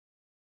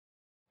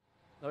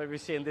Now, if you're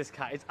seeing this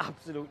car, it's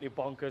absolutely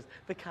bonkers.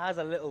 The car's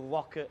a little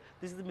rocket.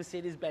 This is the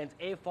Mercedes-Benz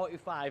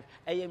A45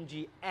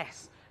 AMG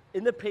S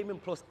in the Premium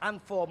Plus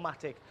and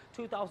 4MATIC,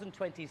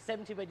 2020,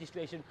 70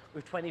 registration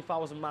with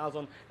 20,000 miles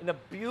on, in a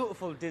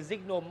beautiful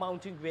Designo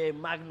Mountain Grey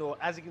Magno.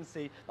 As you can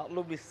see, that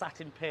lovely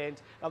satin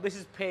paint. Now, this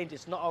is paint,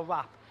 it's not a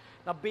wrap.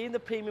 Now, being the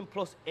Premium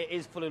Plus, it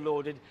is fully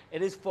loaded.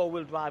 It is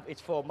four-wheel drive,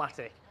 it's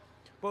 4MATIC.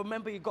 But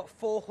remember, you've got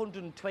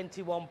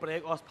 421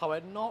 brake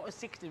horsepower, 0 to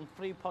 60 in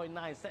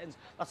 3.9 seconds.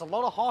 That's a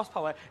lot of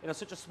horsepower in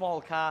such a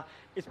small car.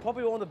 It's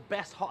probably one of the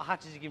best hot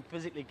hatches you can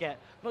physically get.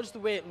 Not just the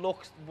way it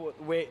looks, but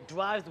the way it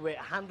drives, the way it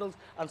handles,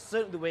 and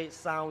certainly the way it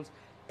sounds.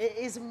 It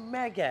is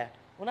mega.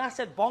 When I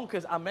said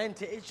bonkers, I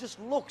meant it. It just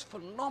looks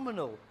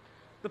phenomenal.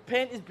 The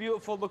paint is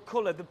beautiful, the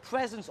colour, the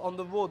presence on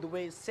the road, the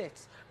way it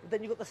sits. But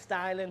then you've got the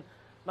styling.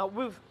 Now,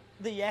 with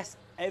the yes,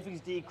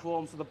 everything's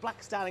D-chrome, so the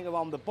black styling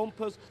around the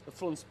bumpers, the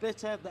front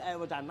splitter, the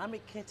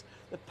aerodynamic kit,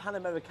 the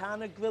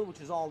Panamericana grille,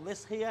 which is all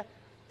this here.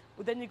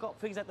 But then you've got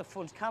things like the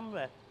front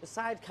camera, the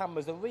side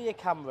cameras, the rear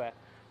camera.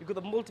 You've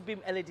got the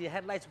multi-beam LED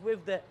headlights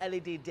with the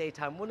LED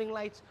daytime running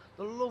lights,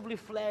 the lovely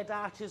flared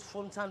arches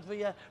front and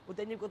rear, but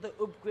then you've got the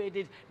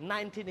upgraded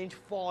 19-inch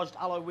forged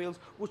alloy wheels,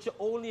 which are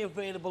only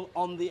available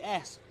on the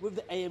S, with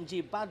the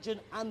AMG badging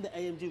and the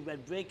AMG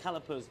red brake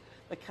calipers.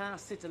 The car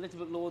sits a little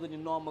bit lower than your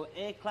normal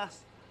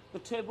A-Class. The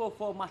Turbo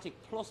 4MATIC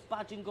Plus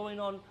badging going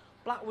on,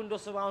 black window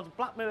surrounds,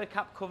 black mirror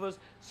cap covers,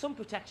 sun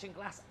protection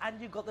glass, and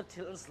you've got the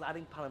tilt and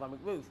sliding panoramic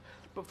roof.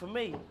 But for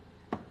me,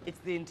 it's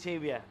the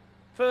interior.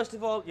 First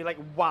of all, you're like,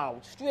 wow,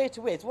 straight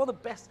away. It's one of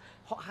the best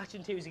hot hatch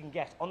interiors you can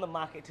get on the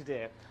market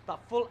today. That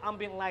full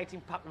ambient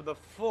lighting packed with the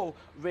full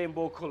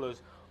rainbow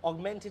colours,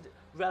 augmented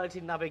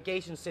reality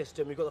navigation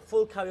system. You've got the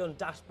full carry-on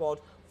dashboard,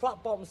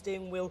 flat bottom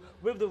steering wheel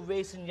with the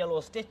racing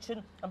yellow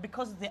stitching, and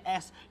because of the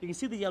S, you can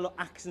see the yellow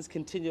accents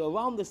continue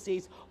around the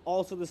seats,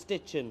 also the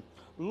stitching.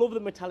 Love the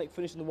metallic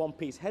finish in the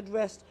one-piece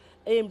headrest,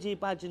 AMG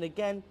badging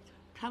again,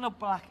 piano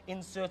black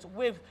inserts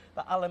with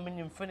the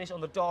aluminium finish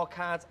on the door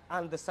cards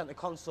and the centre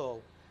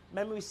console.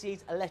 Memory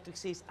seats, electric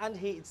seats and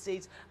heated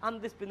seats,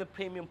 and this being the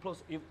Premium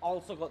Plus, you've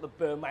also got the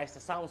Burmeister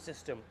sound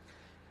system.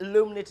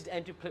 Illuminated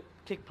entry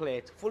kick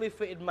plate, fully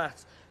fitted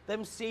mats.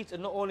 Them seats are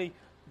not only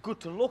good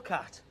to look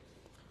at,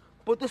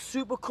 but they're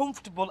super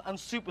comfortable and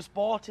super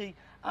sporty.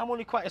 I'm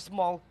only quite a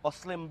small or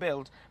slim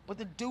build, but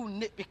they do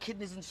nip your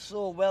kidneys in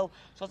so well.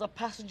 So as a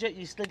passenger,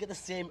 you still get the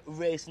same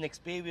racing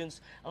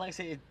experience. And like I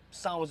say, it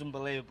sounds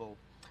unbelievable.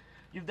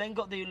 You've then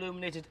got the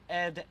illuminated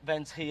air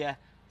vents here,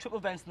 triple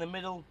vents in the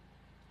middle,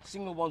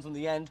 single ones on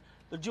the end,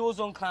 the dual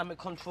zone climate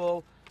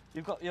control.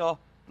 You've got your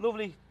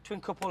lovely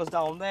twin cup holders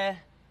down there,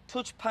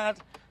 touchpad,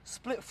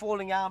 split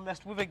folding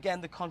armrest with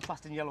again the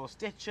contrasting yellow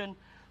stitching.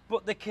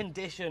 But the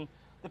condition,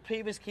 the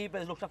previous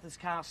keepers looked after this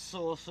car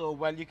so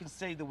well. You can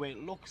see the way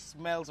it looks,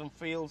 smells and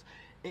feels.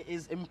 It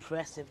is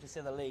impressive to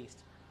say the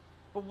least.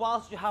 But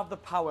whilst you have the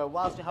power,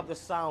 whilst you have the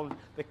sound,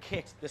 the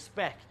kit, the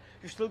spec,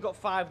 you've still got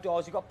 5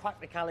 doors, you've got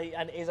practicality,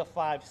 and it is a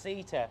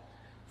 5-seater.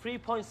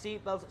 3-point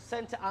seat belts,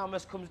 centre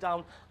armrest comes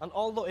down, and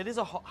although it is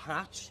a hot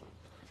hatch,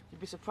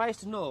 you'd be surprised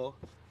to know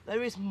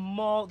there is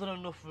more than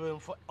enough room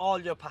for all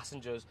your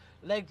passengers.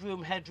 Leg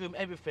room, headroom,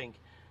 everything.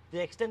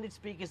 The extended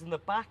speakers in the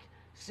back,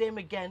 same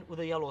again with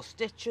the yellow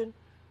stitching.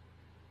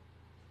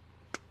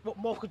 What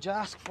more could you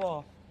ask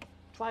for?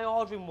 Try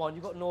ordering one,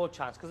 you've got no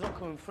chance because they're not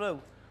coming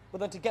through.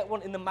 But then to get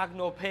one in the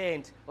Magno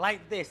paint,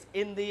 like this,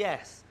 in the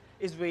S,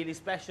 is really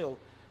special.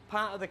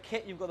 Part of the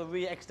kit, you've got the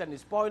rear extended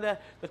spoiler,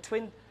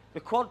 the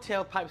quad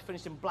tailpipes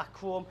finished in black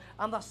chrome,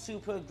 and that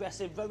super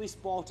aggressive, very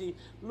sporty,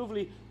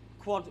 lovely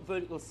quad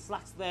vertical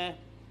slats there.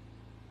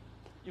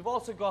 You've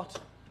also got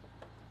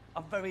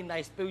a very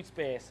nice boot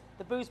space.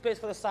 The boot space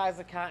for the size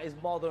of the car is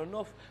more than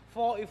enough,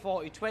 40,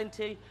 40,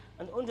 20,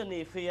 and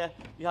underneath here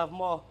you have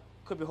more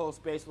cubbyhole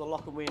space with the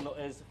lock and wheel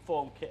nutters,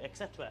 foam kit,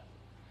 etc.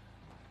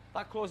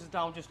 That closes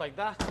down just like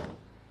that.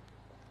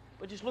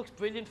 It just looks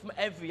brilliant from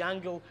every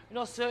angle. You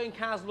know, certain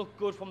cars look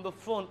good from the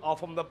front or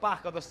from the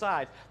back or the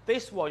side.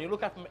 This one, you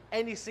look at from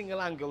any single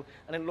angle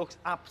and it looks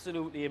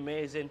absolutely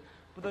amazing.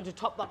 But then to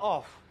top that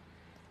off,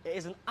 it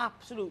is an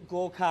absolute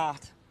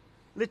go-kart.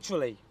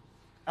 Literally,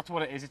 that's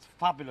what it is. It's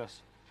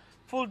fabulous.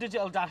 Full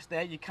digital dash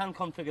there. You can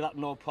configure that,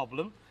 no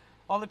problem.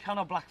 All the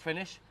piano black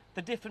finish.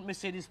 The different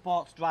Mercedes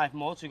Sports drive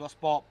modes. So you've got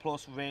Sport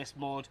Plus, Race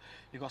Mode.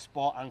 You've got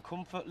Sport and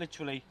Comfort.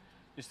 Literally,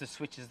 just the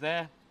switches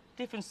there.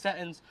 Different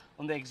settings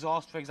on the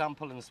exhaust, for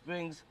example, and the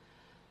springs.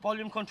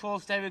 Volume control,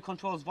 stereo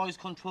controls, voice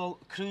control,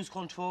 cruise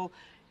control.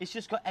 It's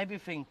just got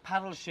everything.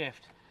 Paddle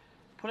shift.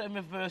 Put it in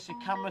reverse, your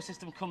camera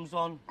system comes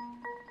on.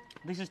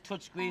 This is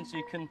touchscreen, so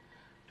you can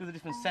do the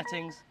different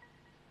settings.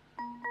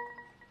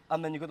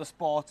 And then you've got the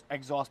sport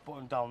exhaust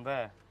button down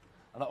there.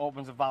 And that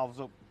opens the valves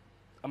up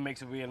and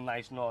makes a real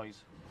nice noise.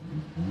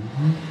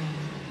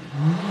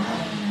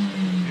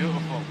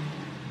 Beautiful.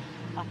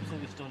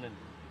 Absolutely stunning.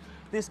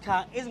 This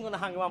car isn't going to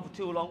hang around for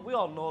too long, we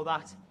all know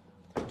that.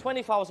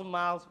 20,000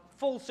 miles,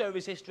 full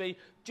service history,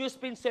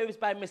 just been serviced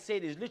by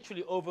Mercedes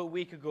literally over a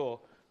week ago.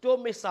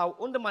 Don't miss out,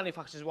 under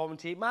manufacturer's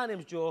warranty. My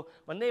name's Joe,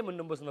 my name and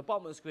number's on the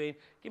bottom of the screen.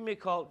 Give me a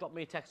call, drop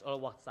me a text or a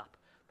WhatsApp.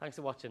 Thanks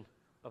for watching.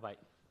 Bye-bye.